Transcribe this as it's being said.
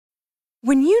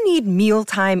When you need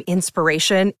mealtime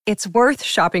inspiration, it's worth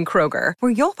shopping Kroger,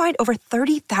 where you'll find over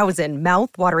 30,000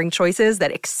 mouth-watering choices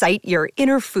that excite your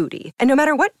inner foodie. And no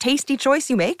matter what tasty choice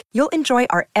you make, you'll enjoy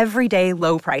our everyday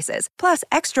low prices, plus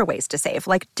extra ways to save,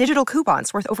 like digital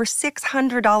coupons worth over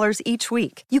 $600 each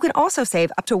week. You can also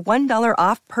save up to $1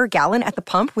 off per gallon at the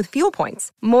pump with fuel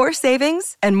points. More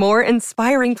savings and more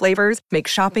inspiring flavors make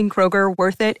shopping Kroger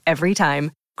worth it every time.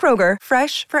 Kroger,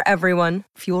 fresh for everyone.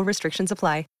 Fuel restrictions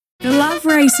apply. The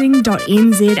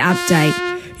LOVERACING.NZ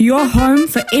update. Your home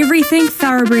for everything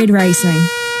thoroughbred racing.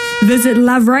 Visit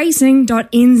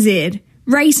LOVERACING.NZ.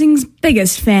 Racing's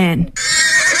biggest fan.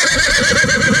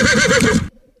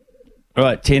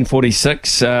 Right,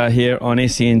 10:46 here on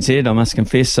SENZ. I must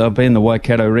confess I've been in the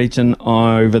Waikato region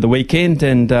over the weekend,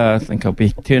 and I think I'll be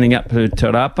turning up to Te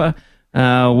Rapa,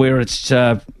 where it's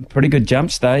a pretty good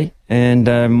jumps day, and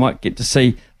might get to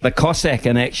see the Cossack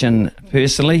in action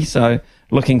personally, so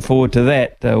looking forward to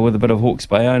that with a bit of Hawke's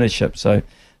Bay ownership. So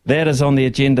that is on the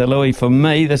agenda, Louis, for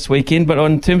me this weekend. But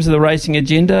in terms of the racing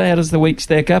agenda, how does the week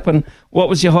stack up? And what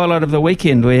was your highlight of the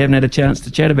weekend? We haven't had a chance to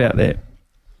chat about that.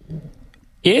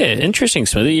 Yeah, interesting,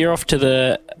 Smithy. You're off to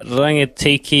the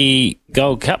Rangatiki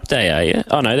Gold Cup Day, are you?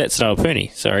 Oh, no, that's at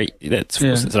Aupuni. Sorry, that's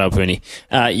at Aupuni.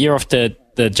 You're off to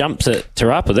the jumps at Te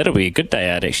Rapa. That'll be a good day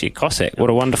out, actually. Cossack, what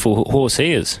a wonderful horse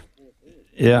he is.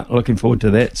 Yeah, looking forward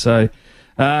to that. So,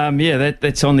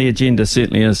 that's on the agenda,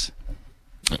 certainly is.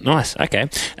 Nice, okay.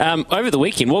 Over the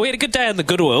weekend, we had a good day on the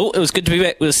Goodwill. It was good to be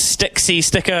back with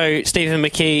Sticko, Stephen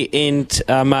McKee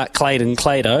and Mark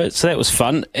Clado, so that was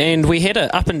fun. And we had an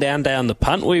up and down day on the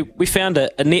punt. We found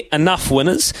enough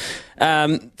winners.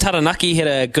 Taranaki had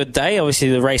a good day. Obviously,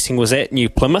 the racing was at New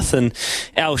Plymouth. And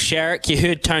Al Sharrock, you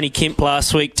heard Tony Kemp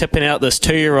last week tipping out this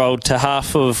 2-year-old to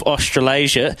half of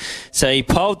Australasia. So he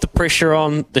piled the pressure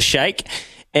on the Sheikh,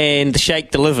 and the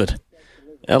Sheikh delivered,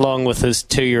 along with his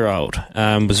 2-year-old.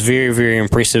 Was very, very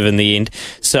impressive in the end.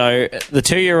 So the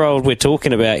 2-year-old we're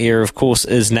talking about here, of course,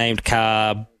 is named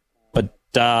Carbonados.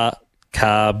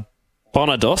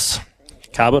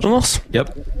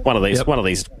 Yep. One of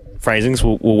these phrasings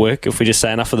will work if we just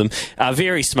say enough of them.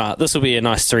 Very smart. This will be a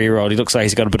nice 3-year-old. He looks like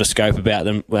he's got a bit of scope about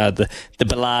them, the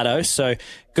Bilardo. So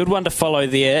good one to follow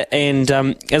there. And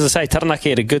as I say, Taranaki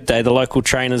had a good day. The local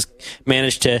trainers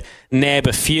managed to nab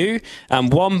a few.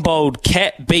 One Bold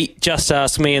Cat beat Just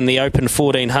Ask Me in the Open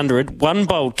 1400. One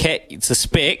Bold Cat, you'd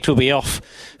suspect, will be off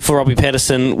for Robbie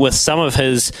Patterson with some of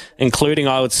his, including,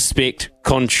 I would suspect,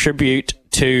 contribute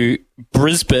to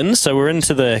Brisbane. So we're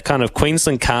into the kind of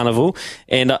Queensland Carnival,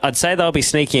 and I'd say they'll be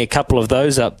sneaking a couple of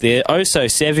those up there. Oh So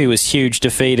Savvy was huge,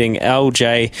 defeating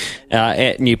LJ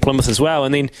at New Plymouth as well.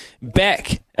 And then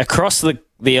back across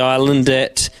the island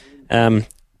at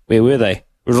where were they?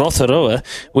 Rotorua,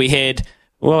 we had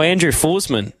Andrew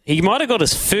Forsman. He might have got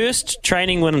his first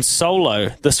training win in solo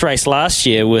this race last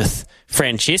year with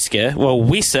Francesca.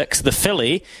 Wessex, the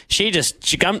filly, she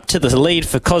jumped to the lead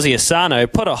for Cosi Asano,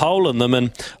 put a hole in them,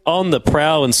 and on the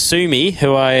prowl, and Sumi,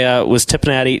 who I was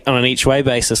tipping out on an each-way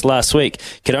basis last week,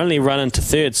 could only run into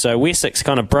third. So Wessex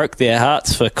kind of broke their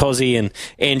hearts for Cosi and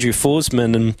Andrew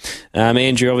Forsman, and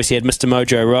Andrew obviously had Mr.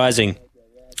 Mojo Rising,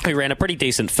 who ran a pretty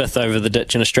decent fifth over the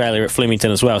ditch in Australia at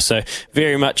Flemington as well. So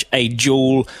very much a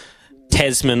dual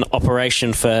Tasman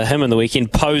operation for him in the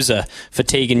weekend. Poser for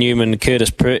Tegan Newman, Curtis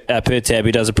Pertab,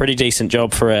 who does a pretty decent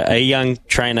job for a young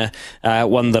trainer,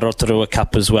 won the Rotorua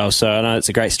Cup as well. So I know it's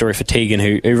a great story for Tegan,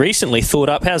 who recently thought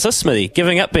up, how's this, Smithy,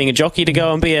 giving up being a jockey to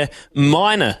go and be a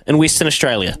miner in Western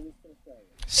Australia.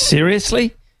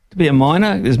 Seriously? To be a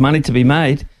miner? There's money to be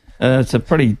made. It's a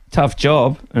pretty tough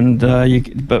job, and a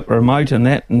bit remote in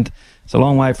that, and it's a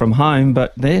long way from home,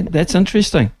 but that's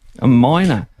interesting. A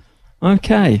miner.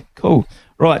 Okay, cool.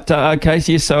 Right, so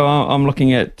I'm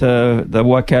looking at the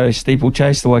Waikato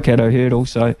steeplechase, the Waikato hurdle,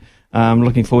 so I'm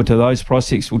looking forward to those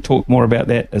prospects. We'll talk more about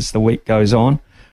that as the week goes on.